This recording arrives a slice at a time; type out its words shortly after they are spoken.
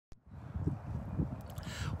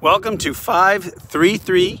Welcome to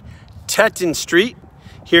 533 Teton Street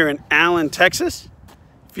here in Allen, Texas,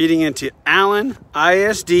 feeding into Allen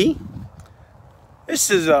ISD. This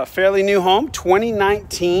is a fairly new home,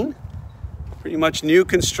 2019, pretty much new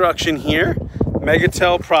construction here,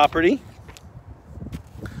 Megatel property.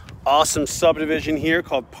 Awesome subdivision here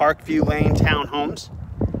called Parkview Lane Townhomes.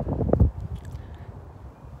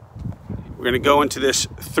 We're going to go into this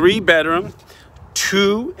 3-bedroom,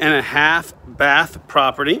 2.5 bath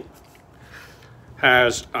property.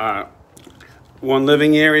 Has one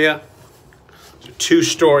living area. It's a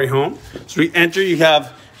 2-story home. So we enter, you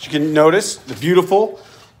have, as you can notice, the beautiful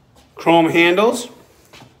chrome handles,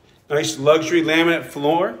 nice luxury laminate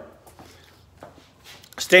floor,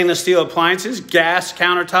 stainless steel appliances, gas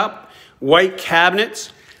countertop, white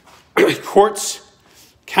cabinets, quartz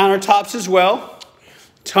countertops as well.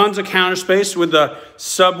 Tons of counter space with the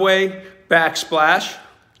subway backsplash.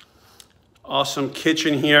 Awesome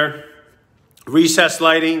kitchen here. Recessed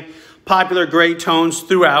lighting, popular gray tones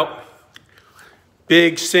throughout.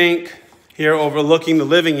 Big sink here overlooking the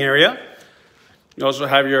living area. You also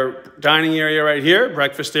have your dining area right here,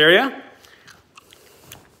 breakfast area.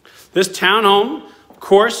 This townhome, of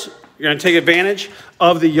course, you're going to take advantage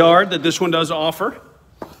of the yard that this one does offer.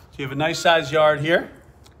 So you have a nice sized yard here.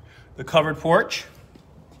 The covered porch.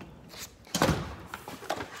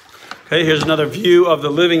 Okay, here's another view of the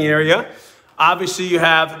living area. Obviously, you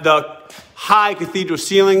have the high cathedral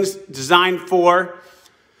ceilings designed for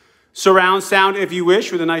surround sound, if you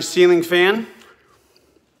wish, with a nice ceiling fan.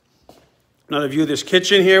 Another view of this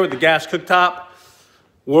kitchen here with the gas cooktop,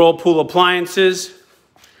 Whirlpool appliances,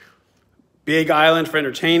 big island for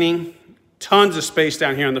entertaining, tons of space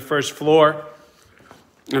down here on the first floor.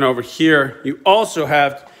 And over here, you also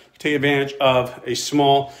have to take advantage of a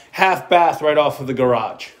small half bath right off of the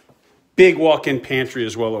garage. Big walk-in pantry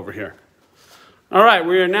as well over here. All right,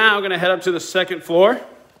 we are now going to head up to the second floor.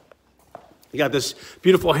 You got this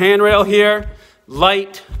beautiful handrail here,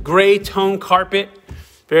 light gray tone carpet,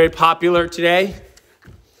 very popular today.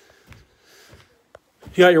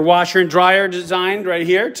 You got your washer and dryer designed right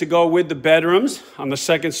here to go with the bedrooms on the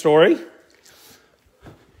second story.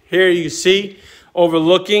 Here you see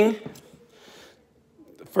overlooking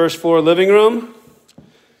the first floor living room.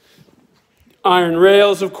 Iron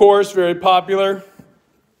rails, of course, very popular.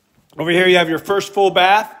 Over here you have your first full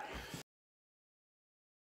bath.